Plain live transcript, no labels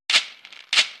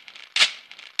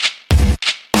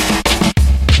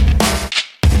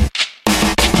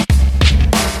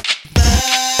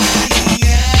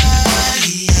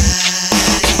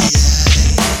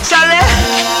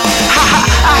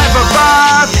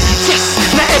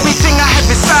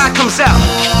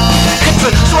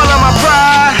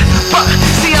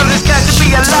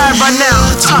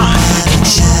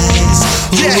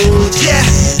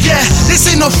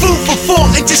food for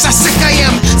thought and just how sick I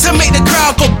am to make the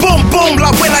crowd go boom boom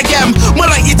like when I am. More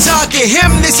like you target him,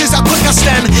 this is how quick I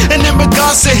stand. And in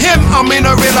regards to him, I mean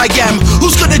how real I am.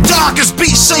 Who's got the darkest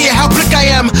beat, show you how quick I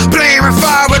am. Blame and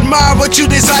fire, admire what you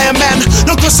desire, man.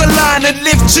 Don't cross the line and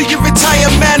live till you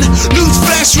retire, man. News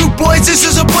flash, rude boys, this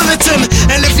is a bulletin.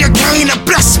 And if you're carrying a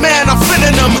blessed man, I'm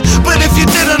feeling them. But if you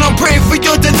didn't, I'm praying for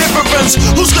your deliverance.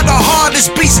 Who's got the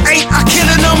hardest beats, ain't I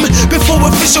killing them? Before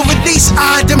official release,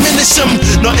 I diminish them.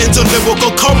 Not into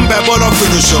lyrical combat, but I'll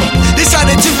finish them. This out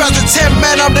in 2010,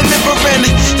 man, I'm delivering.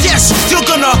 Yes, you're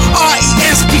gonna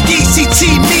R-E-S-P-D-C-T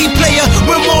me player.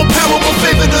 With more power, more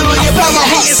favor than all your power.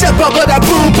 Step up with a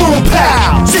boom boom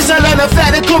pow. Since I learned a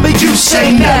fact, they call me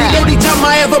Usain now. The only time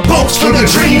I ever boast for the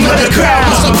dream of the crowd.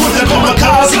 Must have put the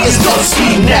kamikaze, it's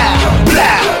Godspeed now.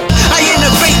 Blah. I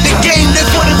innovate the game, they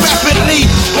put it rapidly.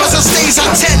 Once I stage, I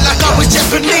tend like I was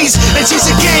Japanese. And she's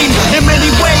a game in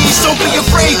many ways. Don't be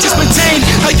afraid, just maintain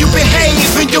how you behave,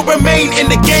 and you'll remain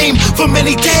in the game for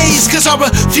many days. Cause I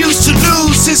refuse to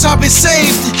lose since I've been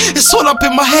saved. It's all up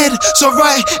in my head, so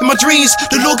right in my dreams.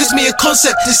 The Lord gives me a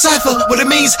concept, decipher what it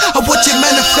means. I watch it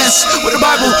manifest, what the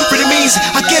Bible really means.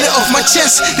 I get it off my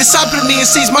chest, discipling me and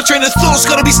sees my train of thoughts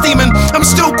gotta be steaming. I'm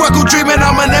still grapple dreaming,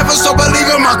 I'ma never stop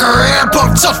believing. My career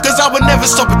popped off cause I would never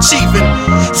stop achieving.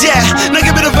 Yeah, now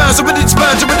give me the verse, I'm ready to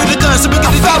spurge, I'm ready to guns, I'm ready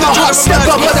to found my heart, step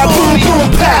up with a boom boom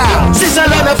pow. Since I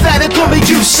learned a fact, they call me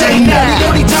Usain now. The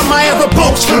only time I ever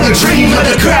boast for the dream of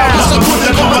the crowd. Must have put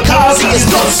the kamikaze, it's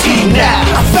Godspeed now.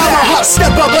 I found my heart,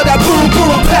 step up with a boom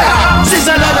boom pow. Since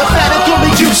I learned a fact, they call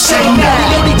me Usain now.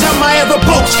 The only time I ever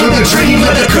boast for the dream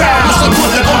of the crowd. Must have put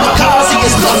the kamikaze,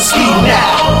 it's Godspeed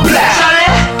now. Blah.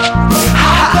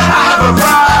 I have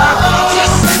arrived.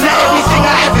 Now everything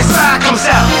I have inside comes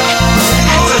out.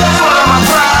 To the floor of my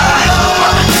pride.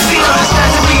 See,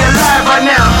 understand to be alive right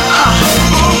now.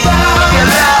 Be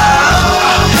alive.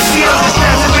 See,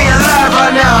 understand to be alive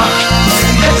right now.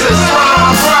 To the floor of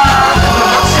my pride.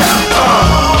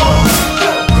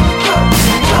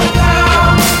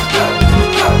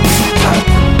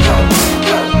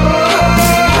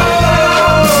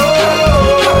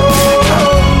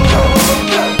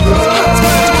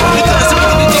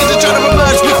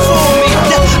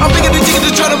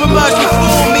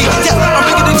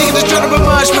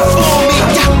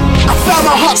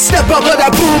 Step up with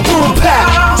a boom boom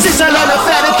pow. Since I learned a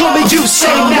fact, they call me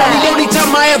Usain now. The only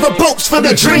time I ever boast for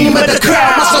the dream of the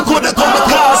crowd. Must have called the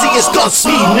kamikaze, it's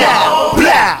Godspeed now.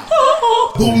 Blah.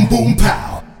 Boom boom pow.